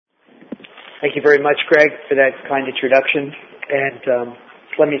Thank you very much, Greg, for that kind introduction. And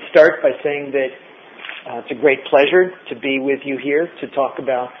let me start by saying that it's a great pleasure to be with you here to talk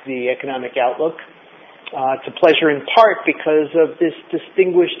about the economic outlook. It's a pleasure in part because of this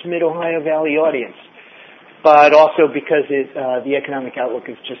distinguished Mid-Ohio Valley audience, but also because the economic outlook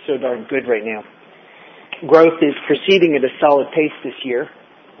is just so darn good right now. Growth is proceeding at a solid pace this year.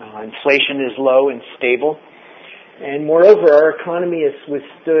 Inflation is low and stable. And moreover, our economy has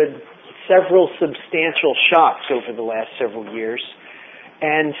withstood several substantial shocks over the last several years,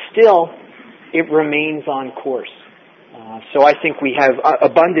 and still it remains on course. So I think we have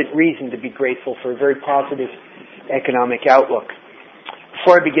abundant reason to be grateful for a very positive economic outlook.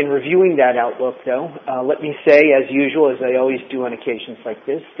 Before I begin reviewing that outlook, though, let me say, as usual, as I always do on occasions like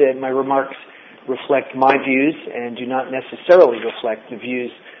this, that my remarks reflect my views and do not necessarily reflect the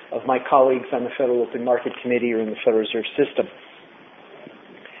views of my colleagues on the Federal Open Market Committee or in the Federal Reserve System.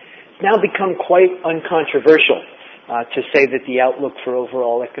 It's now become quite uncontroversial to say that the outlook for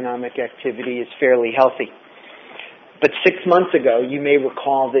overall economic activity is fairly healthy. But 6 months ago, you may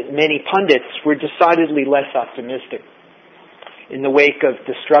recall that many pundits were decidedly less optimistic. In the wake of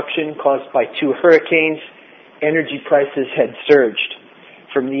destruction caused by 2 hurricanes, energy prices had surged.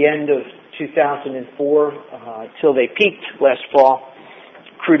 From the end of 2004 till they peaked last fall,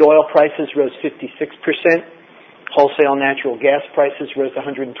 crude oil prices rose 56%. Wholesale natural gas prices rose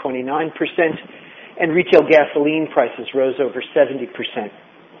 129%, and retail gasoline prices rose over 70%.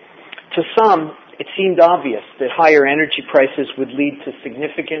 To some, it seemed obvious that higher energy prices would lead to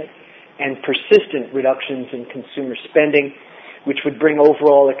significant and persistent reductions in consumer spending, which would bring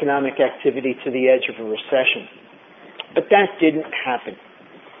overall economic activity to the edge of a recession. But that didn't happen.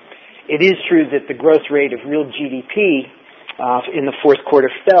 It is true that the growth rate of real GDP in the fourth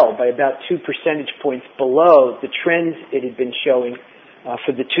quarter fell by about 2 percentage points below the trends it had been showing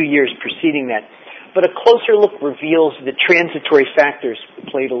for the 2 years preceding that. But a closer look reveals that transitory factors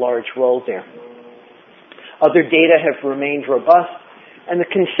played a large role there. Other data have remained robust, and the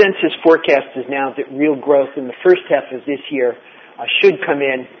consensus forecast is now that real growth in the first half of this year should come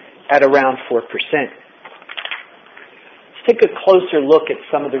in at around 4%. Let's take a closer look at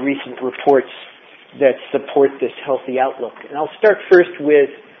some of the recent reports that support this healthy outlook. And I'll start first with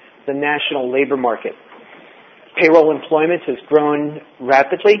the national labor market. Payroll employment has grown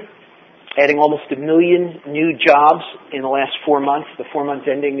rapidly, adding almost 1 million new jobs in the last 4 months, the 4 months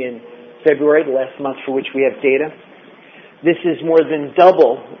ending in February, the last month for which we have data. This is more than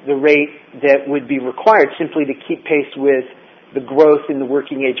double the rate that would be required simply to keep pace with the growth in the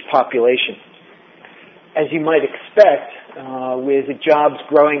working age population. As you might expect, with the jobs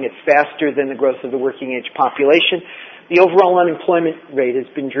growing at faster than the growth of the working age population, the overall unemployment rate has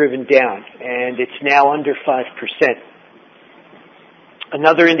been driven down, and it's now under 5%.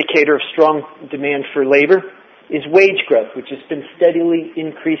 Another indicator of strong demand for labor is wage growth, which has been steadily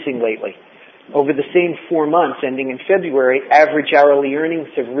increasing lately. Over the same 4 months, ending in February, average hourly earnings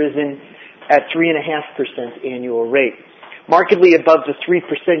have risen at 3.5% annual rate, markedly above the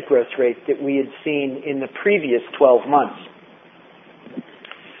 3% growth rate that we had seen in the previous 12 months.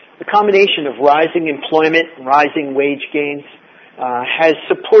 The combination of rising employment and rising wage gains has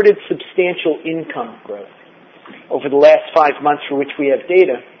supported substantial income growth. Over the last 5 months for which we have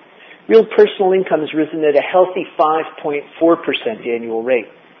data, real personal income has risen at a healthy 5.4% annual rate.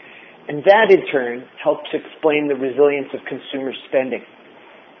 And that, in turn, helps explain the resilience of consumer spending.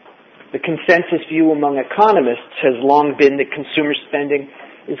 The consensus view among economists has long been that consumer spending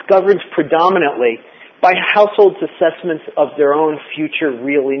is governed predominantly by households' assessments of their own future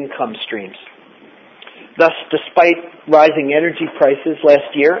real income streams. Thus, despite rising energy prices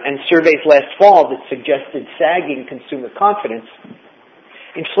last year and surveys last fall that suggested sagging consumer confidence,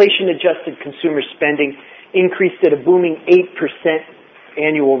 inflation-adjusted consumer spending increased at a booming 8%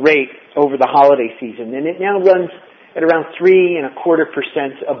 annual rate over the holiday season, and it now runs at around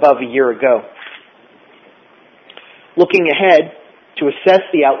 3.25% above a year ago. Looking ahead, to assess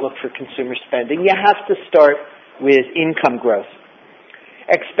the outlook for consumer spending, you have to start with income growth.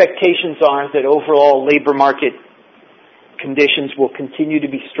 Expectations are that overall labor market conditions will continue to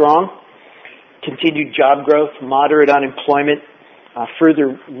be strong. Continued job growth, moderate unemployment,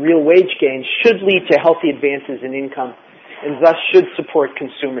 further real wage gains should lead to healthy advances in income and thus should support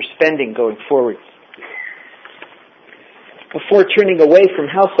consumer spending going forward. Before turning away from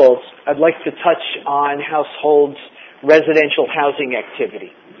households, I'd like to touch on households' residential housing activity.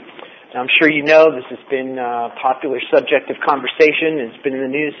 Now, I'm sure you know this has been a popular subject of conversation and it's been in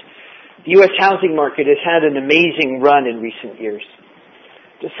the news. The U.S. housing market has had an amazing run in recent years.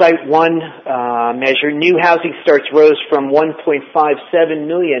 To cite one measure, new housing starts rose from 1.57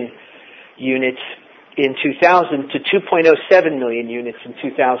 million units in 2000 to 2.07 million units in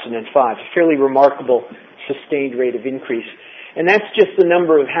 2005, a fairly remarkable sustained rate of increase. And that's just the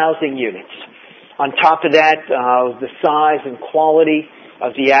number of housing units. On top of that, the size and quality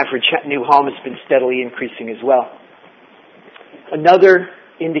of the average new home has been steadily increasing as well. Another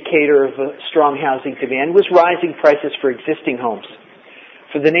indicator of a strong housing demand was rising prices for existing homes.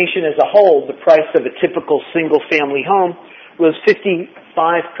 For the nation as a whole, the price of a typical single-family home rose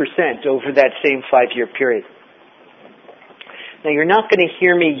 55% over that same 5-year period. Now, you're not going to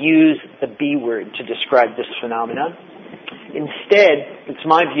hear me use the B word to describe this phenomenon. Instead, it's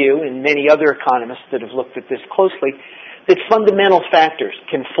my view, and many other economists that have looked at this closely, that fundamental factors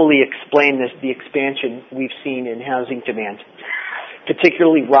can fully explain the expansion we've seen in housing demand,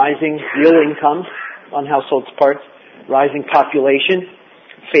 particularly rising real incomes on households' parts, rising population,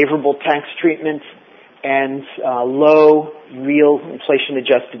 favorable tax treatment, and low real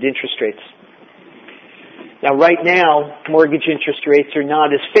inflation-adjusted interest rates. Now, right now, mortgage interest rates are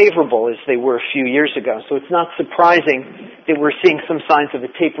not as favorable as they were a few years ago, so it's not surprising that we're seeing some signs of a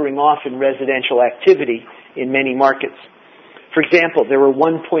tapering off in residential activity in many markets. For example, there were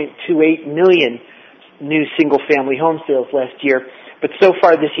 1.28 million new single-family home sales last year, but so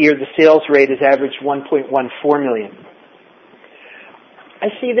far this year, the sales rate has averaged 1.14 million. I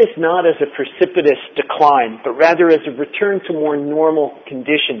see this not as a precipitous decline, but rather as a return to more normal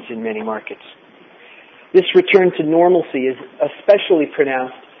conditions in many markets. This return to normalcy is especially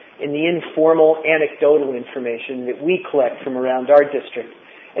pronounced in the informal, anecdotal information that we collect from around our district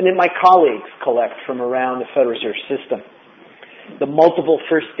and that my colleagues collect from around the Federal Reserve System. The multiple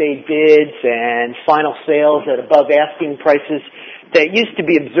first-day bids and final sales at above asking prices that used to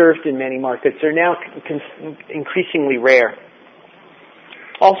be observed in many markets are now increasingly rare.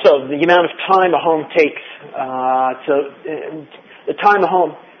 Also, the amount of time a home takes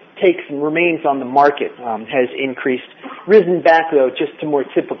and remains on the market has increased, risen back, though, just to more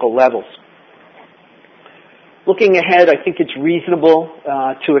typical levels. Looking ahead, I think it's reasonable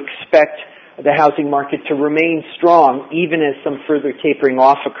to expect the housing market to remain strong, even as some further tapering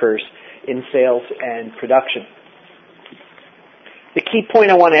off occurs in sales and production. The key point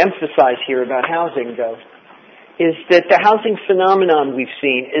I want to emphasize here about housing, though, is that the housing phenomenon we've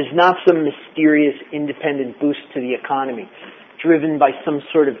seen is not some mysterious independent boost to the economy, driven by some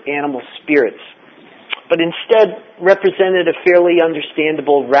sort of animal spirits, but instead represented a fairly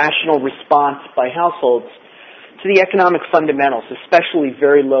understandable, rational response by households to the economic fundamentals, especially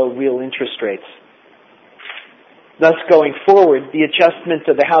very low real interest rates. Thus, going forward, the adjustment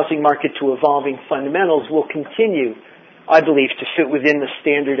of the housing market to evolving fundamentals will continue, I believe, to fit within the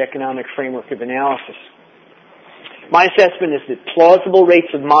standard economic framework of analysis. My assessment is that plausible rates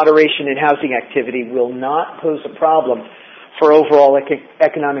of moderation in housing activity will not pose a problem for overall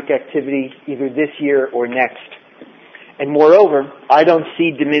economic activity either this year or next. And moreover, I don't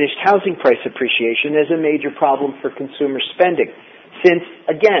see diminished housing price appreciation as a major problem for consumer spending, since,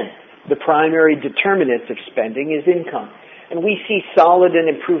 again, the primary determinant of spending is income. And we see solid and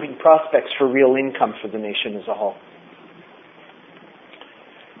improving prospects for real income for the nation as a whole.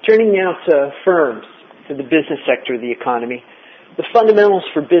 Turning now to firms, to the business sector of the economy, the fundamentals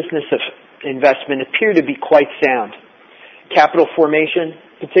for business investment appear to be quite sound. Capital formation,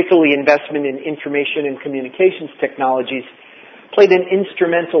 particularly investment in information and communications technologies, played an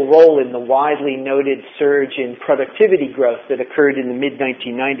instrumental role in the widely noted surge in productivity growth that occurred in the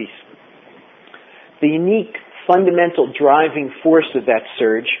mid-1990s. The unique fundamental driving force of that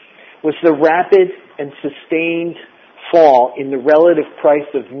surge was the rapid and sustained fall in the relative price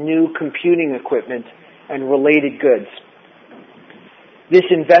of new computing equipment and related goods. This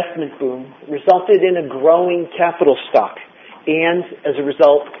investment boom resulted in a growing capital stock and, as a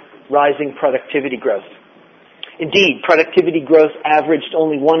result, rising productivity growth. Indeed, productivity growth averaged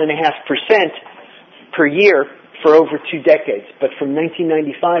only 1.5% per year for over 2 decades, but from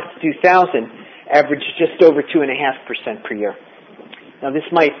 1995 to 2000, averaged just over 2.5% per year. Now, this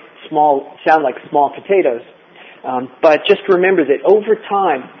might sound like small potatoes, but just remember that over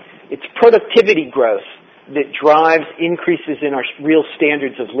time, it's productivity growth that drives increases in our real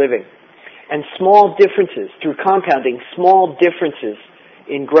standards of living. And small differences, through compounding, small differences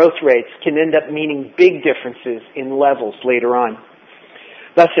in growth rates can end up meaning big differences in levels later on.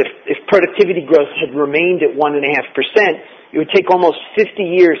 Thus, if productivity growth had remained at 1.5%, it would take almost 50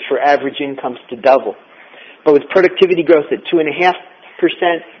 years for average incomes to double. But with productivity growth at 2.5%,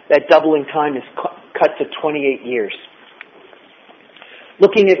 that doubling time is cut to 28 years.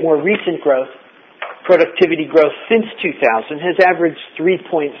 Looking at more recent growth, productivity growth since 2000 has averaged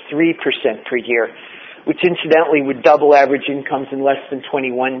 3.3% per year, which incidentally would double average incomes in less than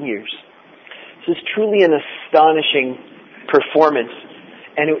 21 years. This is truly an astonishing performance,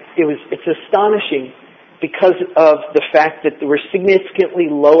 and it's astonishing because of the fact that there were significantly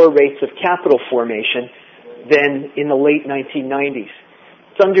lower rates of capital formation than in the late 1990s.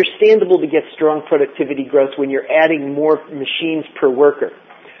 It's understandable to get strong productivity growth when you're adding more machines per worker.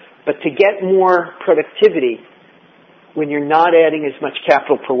 But to get more productivity when you're not adding as much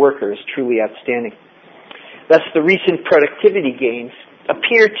capital per worker is truly outstanding. Thus, the recent productivity gains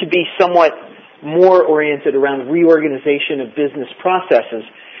appear to be somewhat more oriented around reorganization of business processes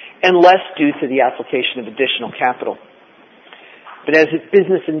and less due to the application of additional capital. But as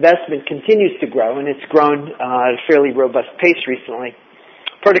business investment continues to grow, and it's grown at a fairly robust pace recently,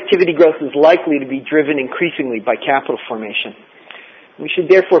 productivity growth is likely to be driven increasingly by capital formation. We should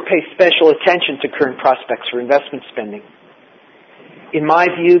therefore pay special attention to current prospects for investment spending. In my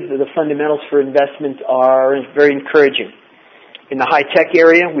view, the fundamentals for investment are very encouraging. In the high-tech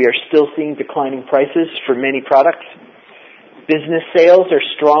area, we are still seeing declining prices for many products. Business sales are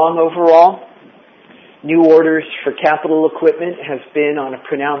strong overall. New orders for capital equipment have been on a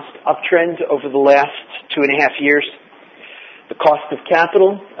pronounced uptrend over the last 2.5 years. The cost of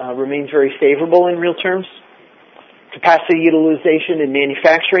capital remains very favorable in real terms. Capacity utilization in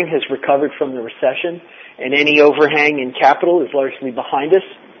manufacturing has recovered from the recession, and any overhang in capital is largely behind us.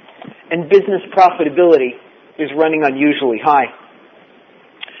 And business profitability is running unusually high.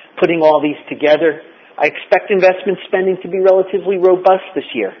 Putting all these together, I expect investment spending to be relatively robust this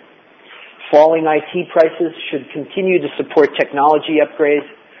year. Falling IT prices should continue to support technology upgrades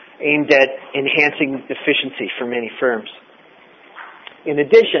aimed at enhancing efficiency for many firms. In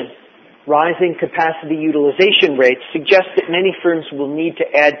addition, rising capacity utilization rates suggest that many firms will need to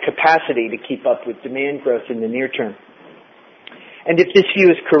add capacity to keep up with demand growth in the near term. And if this view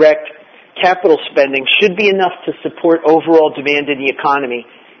is correct, capital spending should be enough to support overall demand in the economy,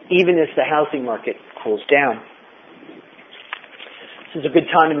 even as the housing market cools down. This is a good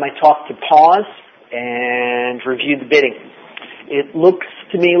time in my talk to pause and review the bidding. It looks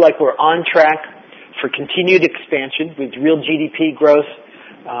to me like we're on track for continued expansion with real GDP growth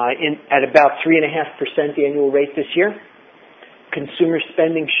at about 3.5% annual rate this year. Consumer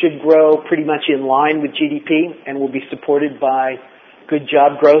spending should grow pretty much in line with GDP and will be supported by good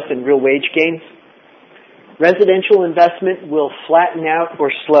job growth and real wage gains. Residential investment will flatten out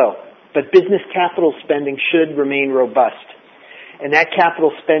or slow, but business capital spending should remain robust. And that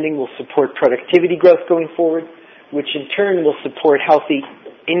capital spending will support productivity growth going forward, which in turn will support healthy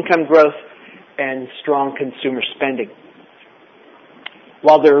income growth and strong consumer spending.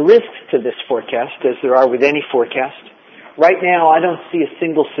 While there are risks to this forecast, as there are with any forecast, right now I don't see a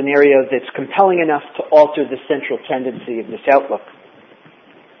single scenario that's compelling enough to alter the central tendency of this outlook.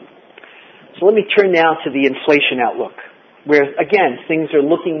 So let me turn now to the inflation outlook, where, again, things are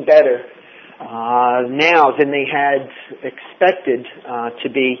looking better now than they had expected to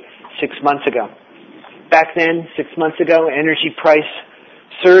be 6 months ago. Back then, 6 months ago, energy price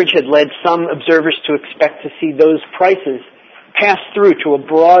surge had led some observers to expect to see those prices pass through to a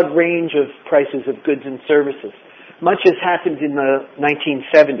broad range of prices of goods and services, much as happened in the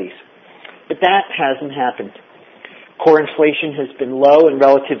 1970s. But that hasn't happened. Core inflation has been low and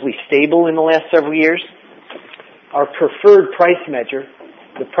relatively stable in the last several years. Our preferred price measure,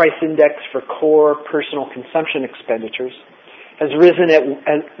 the price index for core personal consumption expenditures, has risen at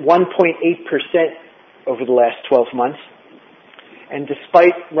 1.8% over the last 12 months. And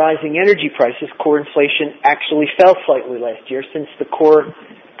despite rising energy prices, core inflation actually fell slightly last year, since the core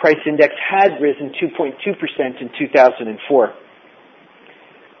price index had risen 2.2% in 2004.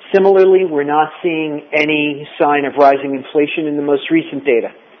 Similarly, we're not seeing any sign of rising inflation in the most recent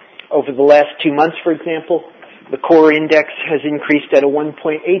data. Over the last 2 months, for example, the core index has increased at a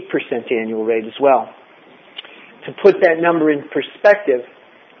 1.8% annual rate as well. To put that number in perspective,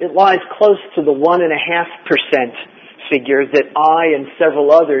 it lies close to the 1.5% figure that I and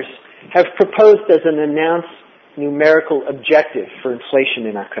several others have proposed as an announced numerical objective for inflation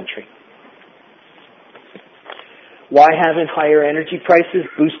in our country. Why haven't higher energy prices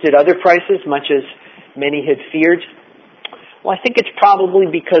boosted other prices, much as many had feared? Well, I think it's probably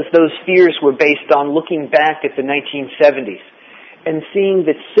because those fears were based on looking back at the 1970s and seeing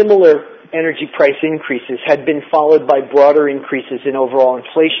that similar energy price increases had been followed by broader increases in overall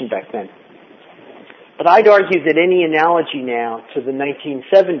inflation back then. But I'd argue that any analogy now to the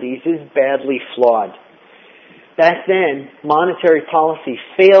 1970s is badly flawed. Back then, monetary policy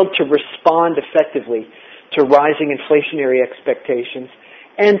failed to respond effectively to rising inflationary expectations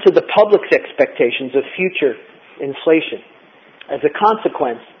and to the public's expectations of future inflation. As a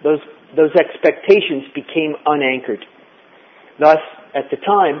consequence, those expectations became unanchored. Thus, at the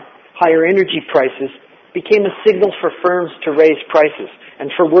time, higher energy prices became a signal for firms to raise prices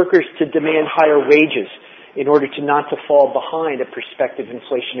and for workers to demand higher wages in order to not to fall behind a prospective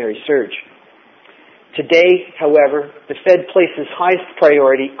inflationary surge. Today, however, the Fed places highest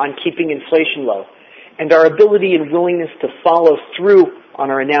priority on keeping inflation low, and our ability and willingness to follow through on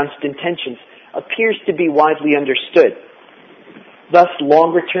our announced intentions appears to be widely understood. Thus,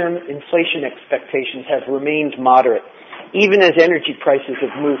 longer-term inflation expectations have remained moderate, even as energy prices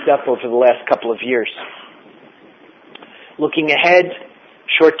have moved up over the last couple of years. Looking ahead,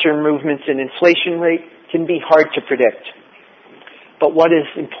 short-term movements in inflation rate can be hard to predict. But what is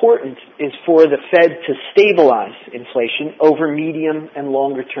important is for the Fed to stabilize inflation over medium and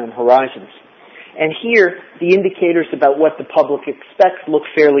longer-term horizons. And here, the indicators about what the public expects look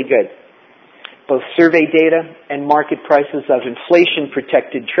fairly good. Both survey data and market prices of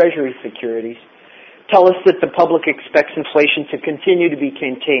inflation-protected Treasury securities tell us that the public expects inflation to continue to be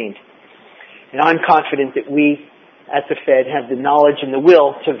contained. And I'm confident that we, at the Fed, have the knowledge and the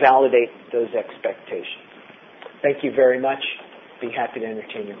will to validate those expectations. Thank you very much. Be happy to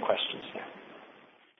entertain your questions now.